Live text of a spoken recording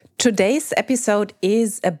Today's episode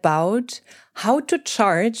is about how to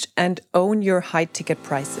charge and own your high-ticket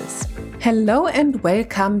prices. Hello and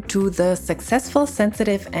welcome to the Successful,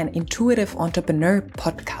 Sensitive and Intuitive Entrepreneur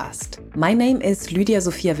podcast. My name is Lydia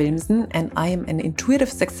Sophia Wilmsen and I am an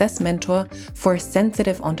intuitive success mentor for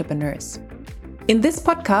sensitive entrepreneurs. In this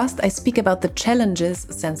podcast, I speak about the challenges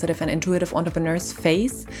sensitive and intuitive entrepreneurs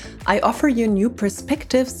face. I offer you new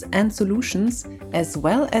perspectives and solutions, as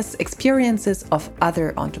well as experiences of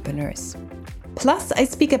other entrepreneurs. Plus, I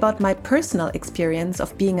speak about my personal experience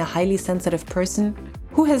of being a highly sensitive person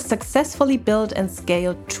who has successfully built and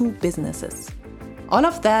scaled 2 businesses. All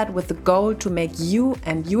of that with the goal to make you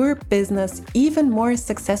and your business even more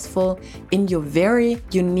successful in your very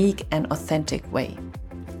unique and authentic way.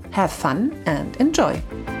 Have fun and enjoy.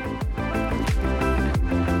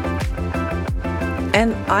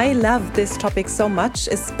 And I love this topic so much,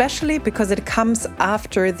 especially because it comes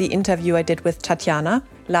after the interview I did with Tatjana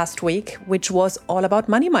last week, which was all about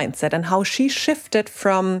money mindset and how she shifted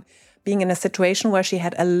from being in a situation where she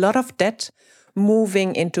had a lot of debt,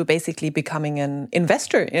 moving into basically becoming an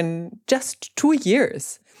investor in just 2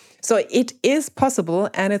 years. So it is possible,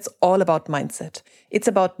 and it's all about mindset. It's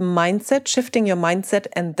about mindset, shifting your mindset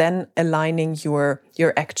and then aligning your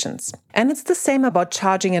actions. And it's the same about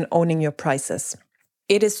charging and owning your prices.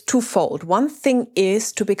 It is twofold. One thing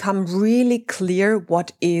is to become really clear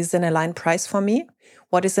what is an aligned price for me,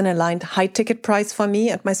 what is an aligned high ticket price for me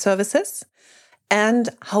and my services, and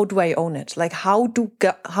how do I own it? Like how do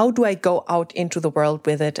I go out into the world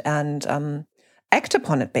with it and act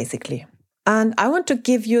upon it, basically. And I want to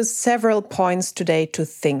give you several points today to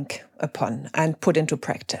think upon and put into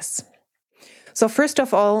practice. So first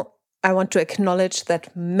of all, I want to acknowledge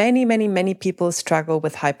that many people struggle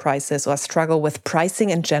with high prices or struggle with pricing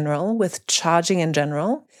in general, with charging in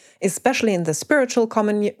general, especially in the spiritual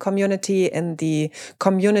community, in the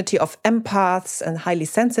community of empaths and highly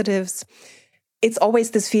sensitives. It's always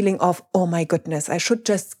this feeling of, oh my goodness, I should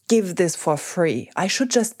just give this for free. I should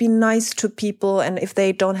just be nice to people. And if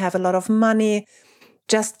they don't have a lot of money,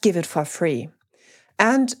 just give it for free.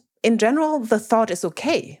 And in general, the thought is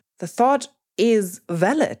okay. The thought is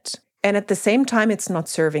valid. And at the same time, it's not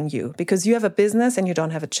serving you because you have a business and you don't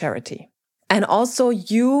have a charity. And also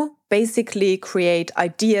you basically create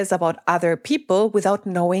ideas about other people without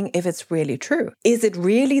knowing if it's really true. Is it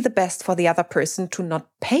really the best for the other person to not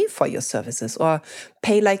pay for your services or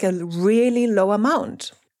pay like a really low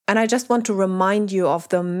amount? And I just want to remind you of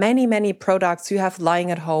the many products you have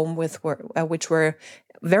lying at home which were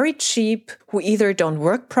very cheap, who either don't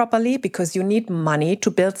work properly because you need money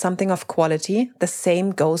to build something of quality. The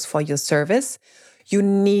same goes for your service. You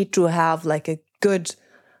need to have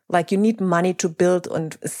you need money to build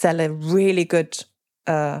and sell a really good,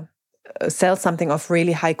 sell something of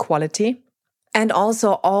really high quality. And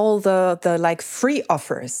also all the free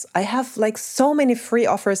offers. I have so many free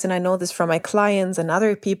offers, and I know this from my clients and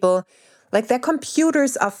other people. Their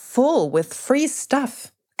computers are full with free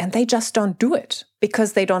stuff, and they just don't do it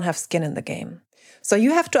because they don't have skin in the game. So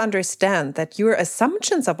you have to understand that your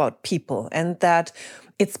assumptions about people and that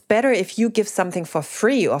it's better if you give something for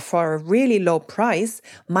free or for a really low price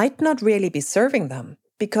might not really be serving them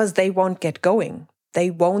because they won't get going.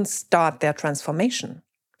 They won't start their transformation.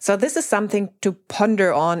 So this is something to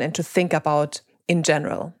ponder on and to think about in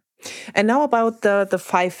general. And now about the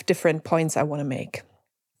 5 different points I want to make.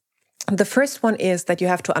 The first one is that you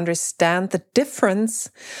have to understand the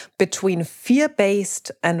difference between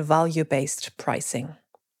fear-based and value-based pricing.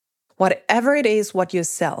 Whatever it is what you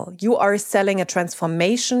sell, you are selling a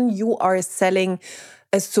transformation, you are selling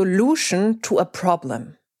a solution to a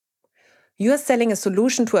problem. You are selling a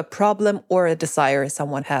solution to a problem or a desire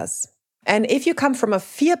someone has. And if you come from a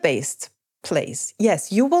fear-based place,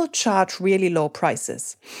 yes, you will charge really low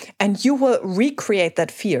prices and you will recreate that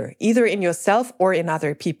fear either in yourself or in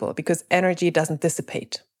other people because energy doesn't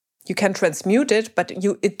dissipate. You can transmute it, but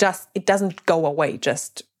it doesn't go away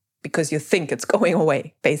just because you think it's going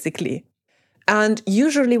away, basically. And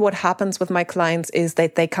usually what happens with my clients is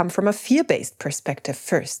that they come from a fear-based perspective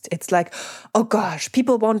first. It's like, oh gosh,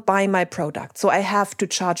 people won't buy my product, so I have to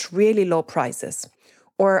charge really low prices.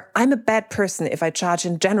 Or I'm a bad person if I charge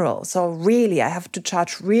in general, so really I have to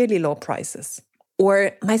charge really low prices.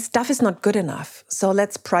 Or my stuff is not good enough, so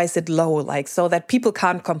let's price it low, so that people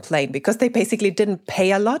can't complain because they basically didn't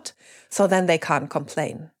pay a lot, so then they can't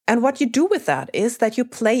complain. And what you do with that is that you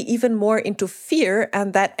play even more into fear,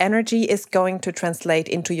 and that energy is going to translate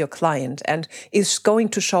into your client and is going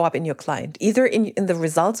to show up in your client, either in the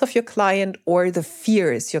results of your client or the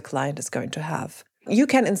fears your client is going to have. You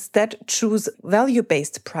can instead choose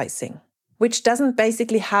value-based pricing, which doesn't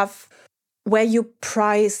basically have where you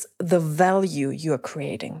price the value you're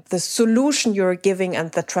creating, the solution you're giving,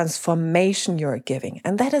 and the transformation you're giving.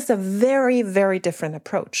 And that is a very, very different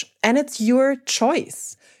approach. And it's your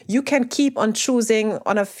choice. You can keep on choosing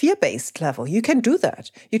on a fear-based level. You can do that.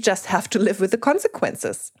 You just have to live with the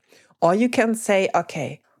consequences. Or you can say,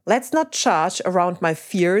 okay, let's not charge around my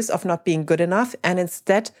fears of not being good enough and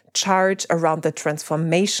instead charge around the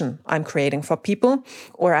transformation I'm creating for people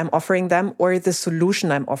or I'm offering them or the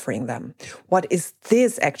solution I'm offering them. What is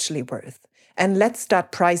this actually worth? And let's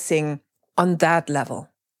start pricing on that level.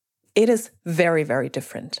 It is very, very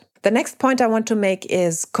different. The next point I want to make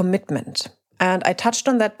is commitment. And I touched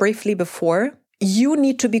on that briefly before. You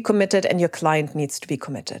need to be committed and your client needs to be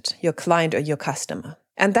committed, your client or your customer.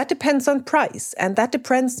 And that depends on price. And that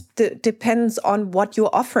depends on what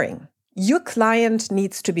you're offering. Your client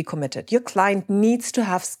needs to be committed. Your client needs to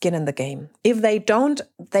have skin in the game. If they don't,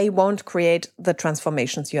 they won't create the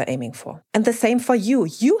transformations you're aiming for. And the same for you.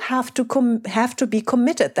 You have to be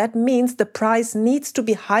committed. That means the price needs to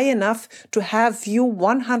be high enough to have you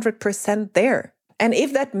 100% there. And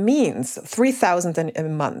if that means 3,000 a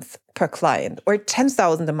month per client or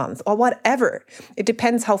 10,000 a month or whatever, it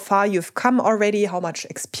depends how far you've come already, how much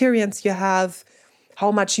experience you have,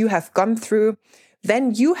 how much you have gone through,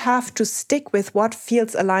 then you have to stick with what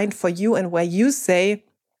feels aligned for you and where you say,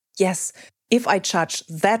 yes, if I charge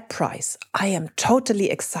that price, I am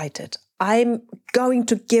totally excited. I'm going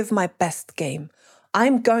to give my best game.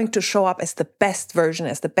 I'm going to show up as the best version,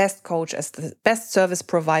 as the best coach, as the best service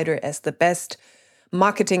provider, as the best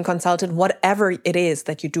marketing consultant, whatever it is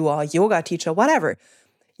that you do, or yoga teacher, whatever.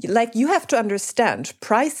 Like, you have to understand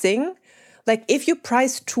pricing. Like, if you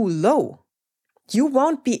price too low, you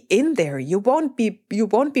won't be in there. You won't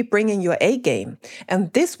be bringing your A game.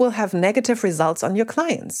 And this will have negative results on your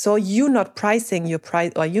clients. So you not pricing your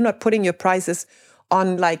price, or you not putting your prices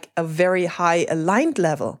on like a very high aligned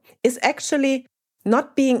level is actually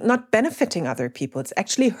not benefiting other people. It's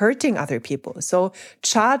actually hurting other people. So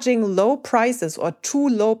charging low prices or too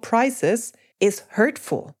low prices is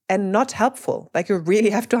hurtful and not helpful. Like, you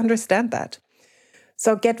really have to understand that.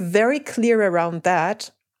 So get very clear around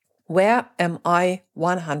that. Where am I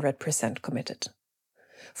 100% committed?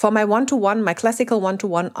 For my one-to-one, my classical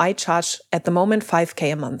one-to-one, I charge at the moment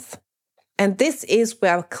 5K a month. And this is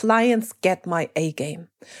where clients get my A game,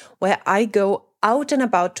 where I go out and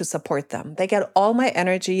about to support them. They get all my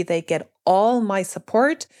energy, they get all my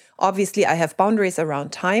support. Obviously, I have boundaries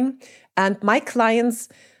around time, and my clients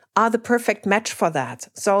are the perfect match for that.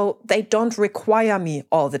 So they don't require me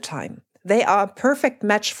all the time. They are a perfect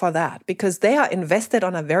match for that because they are invested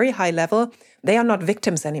on a very high level. They are not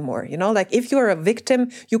victims anymore. You know, like, if you're a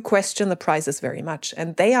victim, you question the prices very much.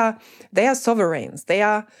 And they are sovereigns. They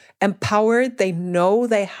are empowered. They know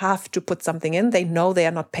they have to put something in. They know they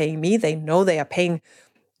are not paying me. They know they are paying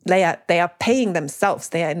themselves.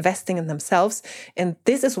 They are investing in themselves. And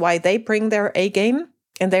this is why they bring their A game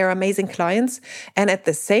and they are amazing clients. And at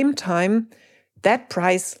the same time, that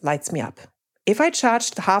price lights me up. If I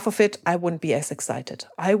charged half of it, I wouldn't be as excited.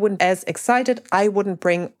 I wouldn't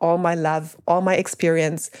bring all my love, all my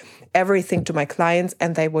experience, everything to my clients,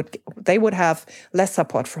 and they would have less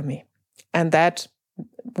support from me. And that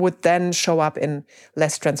would then show up in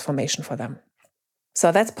less transformation for them.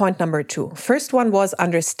 So that's point number 2. First one was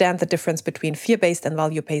understand the difference between fear-based and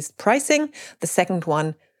value-based pricing. The second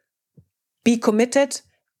one, be committed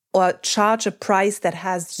or charge a price that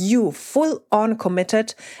has you full on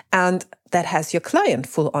committed and that has your client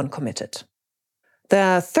full on committed.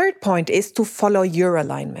 The third point is to follow your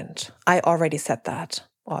alignment. I already said that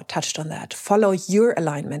or touched on that. Follow your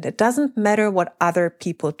alignment. It doesn't matter what other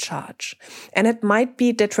people charge. And it might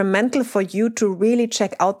be detrimental for you to really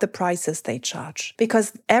check out the prices they charge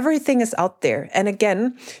because everything is out there. And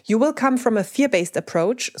again, you will come from a fear-based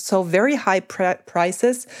approach. So very high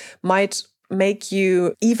prices might make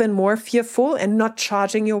you even more fearful and not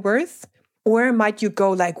charging your worth? Or might you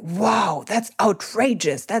go like, wow, that's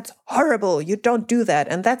outrageous, that's horrible, you don't do that.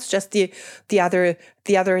 And that's just the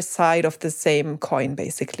other side of the same coin,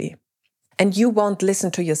 basically. And you won't listen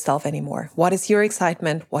to yourself anymore. What is your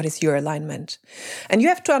excitement? What is your alignment? And you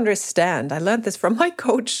have to understand, I learned this from my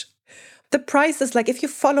coach, the prices, like if you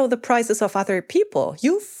follow the prices of other people,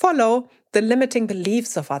 you follow the limiting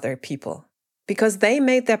beliefs of other people. Because they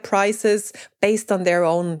made their prices based on their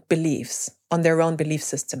own beliefs, on their own belief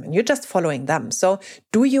system, and you're just following them. So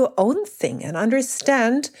do your own thing and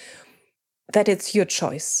understand that it's your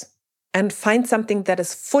choice and find something that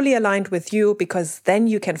is fully aligned with you, because then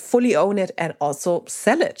you can fully own it and also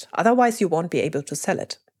sell it. Otherwise, you won't be able to sell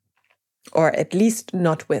it, or at least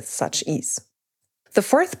not with such ease. The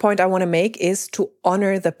fourth point I want to make is to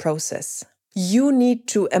honor the process. You need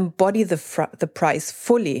to embody the price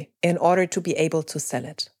fully in order to be able to sell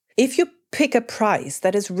it. If you pick a price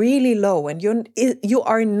that is really low and you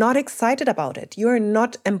are not excited about it, you are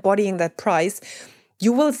not embodying that price,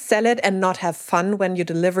 you will sell it and not have fun when you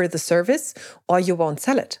deliver the service, or you won't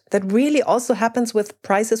sell it. That really also happens with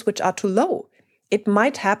prices which are too low. It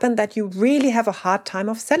might happen that you really have a hard time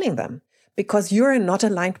of selling them because you're not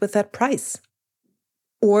aligned with that price.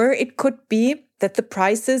 Or it could be that the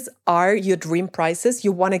prices are your dream prices.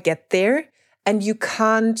 You want to get there and you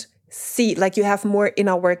can't see, like you have more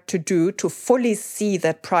inner work to do to fully see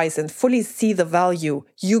that price and fully see the value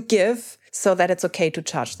you give so that it's okay to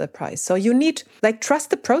charge that price. So you need,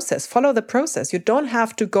 trust the process, follow the process. You don't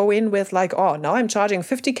have to go in with oh, now I'm charging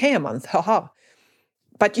 50K a month, haha.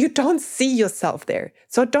 But you don't see yourself there.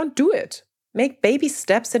 So don't do it. Make baby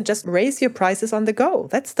steps and just raise your prices on the go.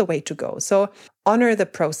 That's the way to go. So honor the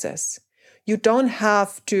process. You don't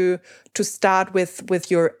have to start with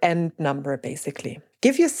your end number, basically.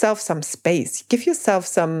 Give yourself some space. Give yourself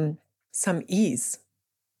some ease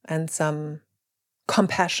and some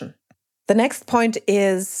compassion. The next point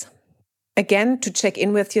is, again, to check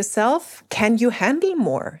in with yourself. Can you handle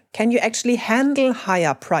more? Can you actually handle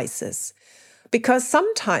higher prices? Because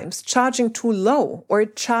sometimes charging too low or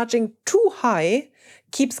charging too high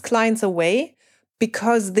keeps clients away,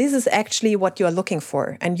 because this is actually what you're looking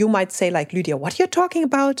for. And you might say, Lydia, what are you talking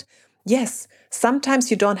about? Yes, sometimes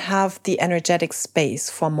you don't have the energetic space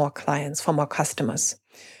for more clients, for more customers.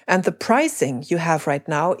 And the pricing you have right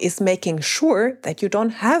now is making sure that you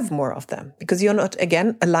don't have more of them, because you're not,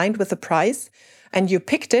 again, aligned with the price. And you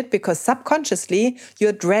picked it because subconsciously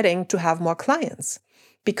you're dreading to have more clients.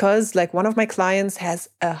 Because one of my clients has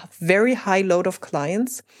a very high load of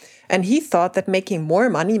clients, and he thought that making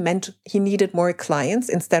more money meant he needed more clients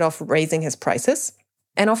instead of raising his prices.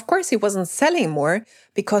 And of course, he wasn't selling more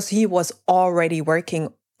because he was already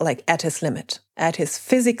working at his limit, at his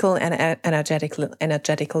physical and energetic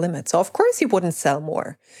limit. So of course he wouldn't sell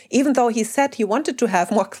more. Even though he said he wanted to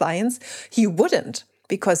have more clients, he wouldn't,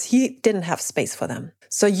 because he didn't have space for them.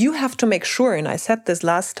 So you have to make sure, and I said this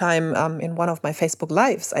last time in one of my Facebook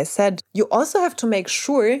Lives, I said, you also have to make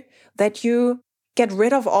sure that you get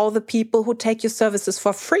rid of all the people who take your services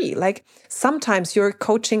for free. Sometimes you're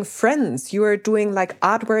coaching friends, you are doing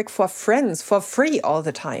artwork for friends for free all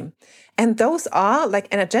the time. And those are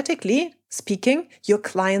energetically speaking, your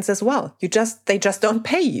clients as well. They just don't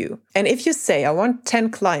pay you. And if you say, I want 10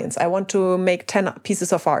 clients, I want to make 10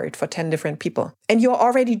 pieces of art for 10 different people, and you're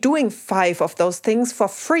already doing 5 of those things for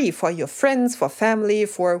free for your friends, for family,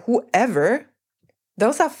 for whoever,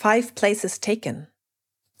 those are 5 places taken.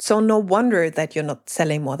 So no wonder that you're not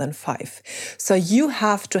selling more than 5. So you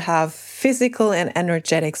have to have physical and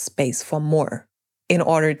energetic space for more in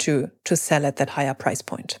order to sell at that higher price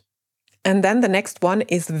point. And then the next one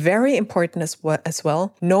is very important as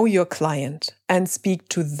well. Know your client and speak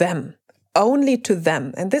to them, only to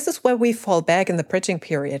them. And this is where we fall back in the bridging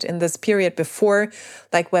period, in this period before,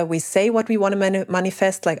 where we say what we want to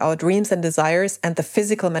manifest, our dreams and desires and the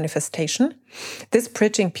physical manifestation. This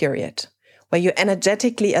bridging period, where you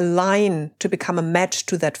energetically align to become a match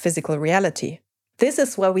to that physical reality. This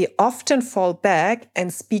is where we often fall back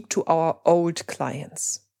and speak to our old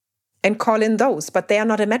clients and call in those, but they are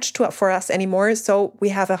not a match for us anymore, so we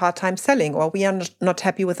have a hard time selling, or we are not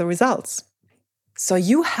happy with the results. So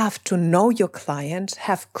you have to know your client,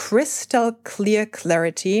 have crystal clear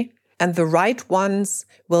clarity, and the right ones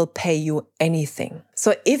will pay you anything.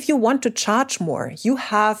 So if you want to charge more, you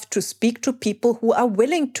have to speak to people who are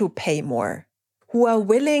willing to pay more, who are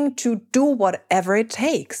willing to do whatever it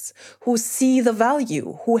takes, who see the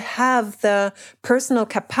value, who have the personal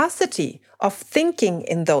capacity of thinking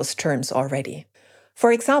in those terms already.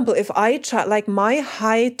 For example, if I charge, my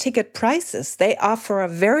high ticket prices, they are for a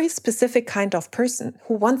very specific kind of person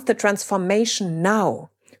who wants the transformation now,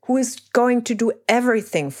 who is going to do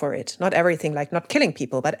everything for it. Not everything, not killing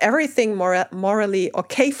people, but everything morally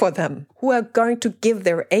okay for them, who are going to give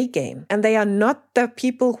their A game. And they are not the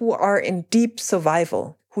people who are in deep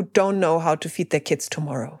survival, who don't know how to feed their kids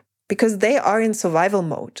tomorrow. Because they are in survival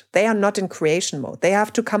mode. They are not in creation mode. They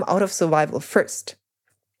have to come out of survival first.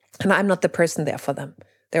 And I'm not the person there for them.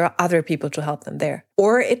 There are other people to help them there.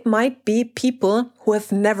 Or it might be people who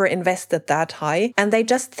have never invested that high and they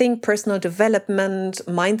just think personal development,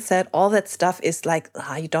 mindset, all that stuff is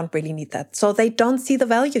you don't really need that. So they don't see the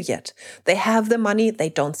value yet. They have the money, they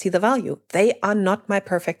don't see the value. They are not my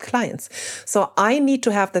perfect clients. So I need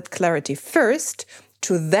to have that clarity first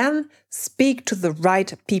to then speak to the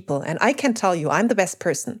right people. And I can tell you, I'm the best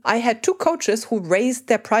person. I had 2 coaches who raised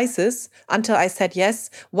their prices until I said yes.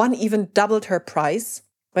 One even doubled her price.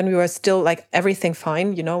 when we were still like everything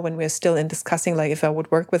fine, when we were still in discussing like if I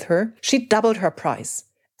would work with her, she doubled her price.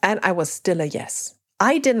 And I was still a yes.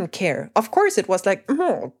 I didn't care. Of course, it was like,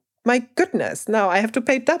 oh, my goodness, now I have to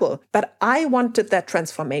pay double. But I wanted that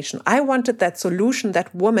transformation. I wanted that solution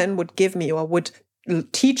that woman would give me or would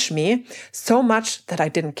teach me so much that I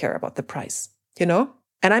didn't care about the price,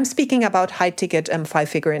 And I'm speaking about high ticket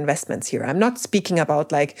 5-figure investments here. I'm not speaking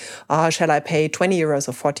about like, shall I pay 20 euros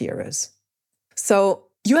or 40 euros? So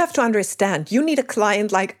you have to understand, you need a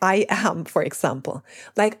client like I am, for example.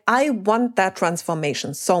 Like I want that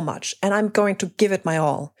transformation so much and I'm going to give it my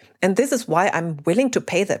all. And this is why I'm willing to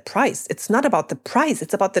pay that price. It's not about the price.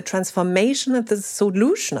 It's about the transformation and the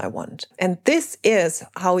solution I want. And this is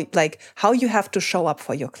how you have to show up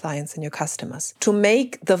for your clients and your customers to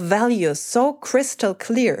make the value so crystal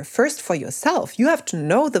clear. First for yourself, you have to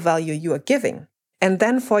know the value you are giving. And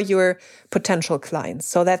then for your potential clients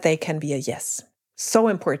so that they can be a yes. So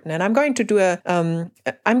important. And I'm going to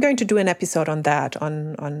do an episode on that,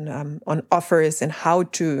 on offers and how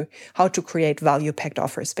to create value-packed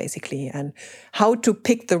offers, basically, and how to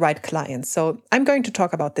pick the right clients. So I'm going to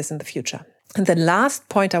talk about this in the future. And the last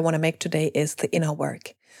point I want to make today is the inner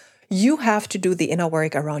work. You have to do the inner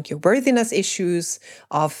work around your worthiness issues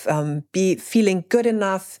of feeling good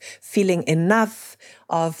enough, feeling enough,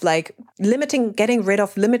 of like getting rid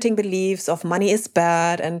of limiting beliefs of money is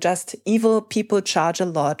bad and just evil people charge a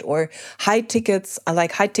lot or high ticket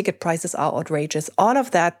prices are outrageous. All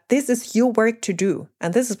of that, this is your work to do.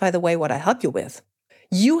 And this is, by the way, what I help you with.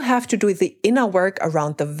 You have to do the inner work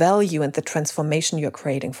around the value and the transformation you're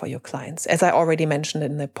creating for your clients. As I already mentioned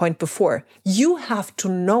in the point before, you have to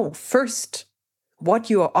know first what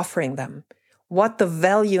you are offering them, what the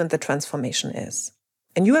value and the transformation is.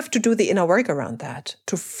 And you have to do the inner work around that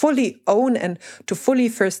to fully own and to fully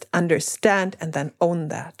first understand and then own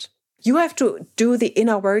that. You have to do the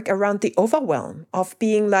inner work around the overwhelm of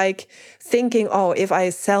being like thinking, oh, if I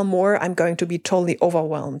sell more, I'm going to be totally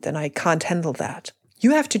overwhelmed and I can't handle that.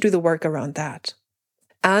 You have to do the work around that.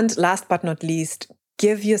 And last but not least,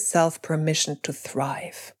 give yourself permission to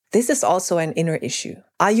thrive. This is also an inner issue.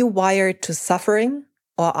 Are you wired to suffering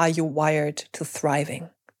or are you wired to thriving?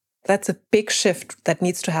 That's a big shift that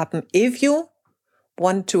needs to happen if you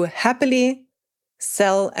want to happily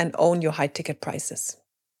sell and own your high ticket prices.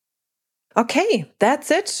 Okay, that's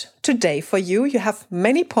it today for you. You have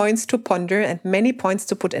many points to ponder and many points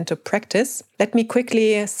to put into practice. Let me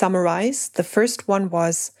quickly summarize. The first one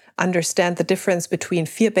was understand the difference between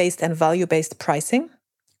fear-based and value-based pricing.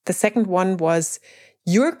 The second one was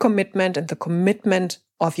your commitment and the commitment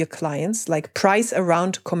of your clients, like price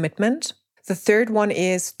around commitment. The third one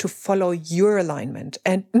is to follow your alignment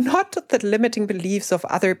and not the limiting beliefs of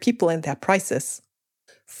other people and their prices.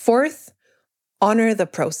 Fourth, honor the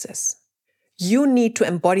process. You need to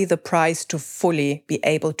embody the price to fully be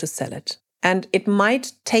able to sell it. And it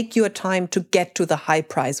might take you a time to get to the high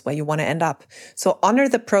price where you want to end up. So honor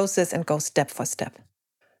the process and go step for step.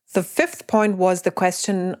 The fifth point was the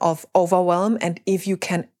question of overwhelm and if you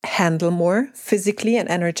can handle more physically and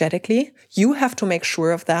energetically. You have to make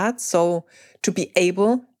sure of that. So to be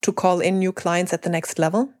able to call in new clients at the next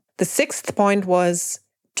level. The sixth point was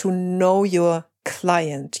to know your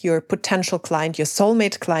client, your potential client, your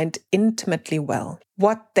soulmate client intimately well,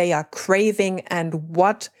 what they are craving and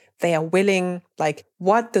what they are willing, like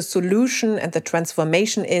what the solution and the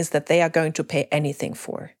transformation is that they are going to pay anything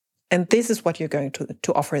for. And this is what you're going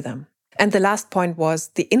to offer them. And the last point was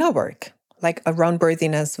the inner work, like around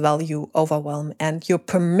worthiness, value, overwhelm, and your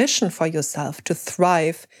permission for yourself to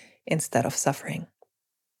thrive instead of suffering.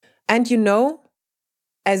 And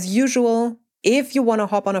as usual, if you want to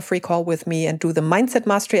hop on a free call with me and do the Mindset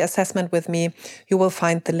Mastery Assessment with me, you will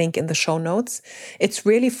find the link in the show notes. It's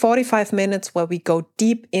really 45 minutes where we go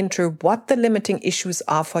deep into what the limiting issues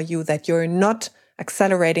are for you, that you're not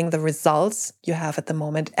accelerating the results you have at the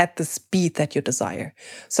moment at the speed that you desire.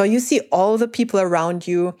 So you see all the people around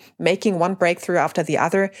you making one breakthrough after the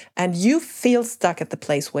other, and you feel stuck at the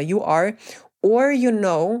place where you are, or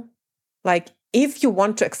if you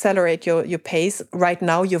want to accelerate your pace, right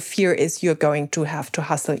now your fear is you're going to have to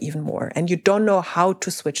hustle even more and you don't know how to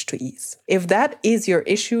switch to ease. If that is your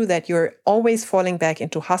issue, that you're always falling back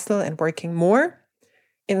into hustle and working more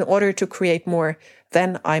in order to create more,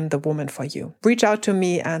 then I'm the woman for you. Reach out to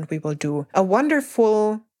me and we will do a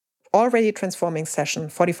wonderful, already transforming session,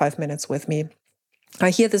 45 minutes with me. I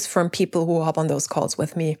hear this from people who hop on those calls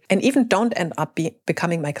with me and even don't end up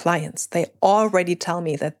becoming my clients. They already tell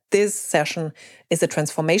me that this session is a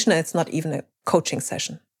transformation and it's not even a coaching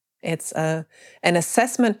session. It's an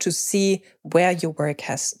assessment to see where your work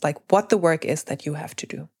what the work is that you have to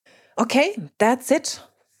do. Okay, that's it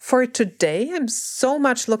for today. I'm so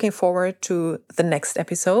much looking forward to the next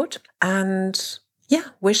episode. And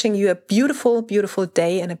wishing you a beautiful, beautiful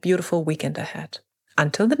day and a beautiful weekend ahead.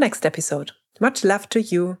 Until the next episode. Much love to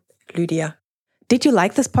you, Lydia. Did you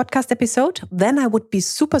like this podcast episode? Then I would be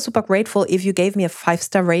super, super grateful if you gave me a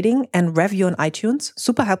 5-star rating and review on iTunes.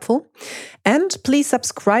 Super helpful. And please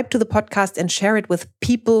subscribe to the podcast and share it with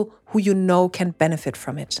people who you know can benefit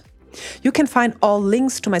from it. You can find all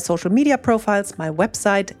links to my social media profiles, my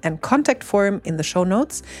website, and contact form in the show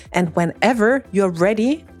notes. And whenever you're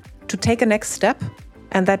ready to take a next step,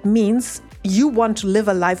 and that means you want to live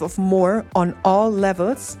a life of more on all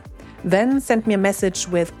levels, then send me a message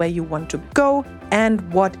with where you want to go and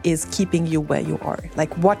what is keeping you where you are,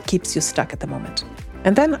 like what keeps you stuck at the moment.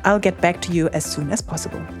 And then I'll get back to you as soon as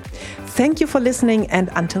possible. Thank you for listening, and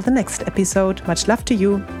until the next episode, much love to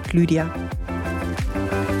you, Lydia.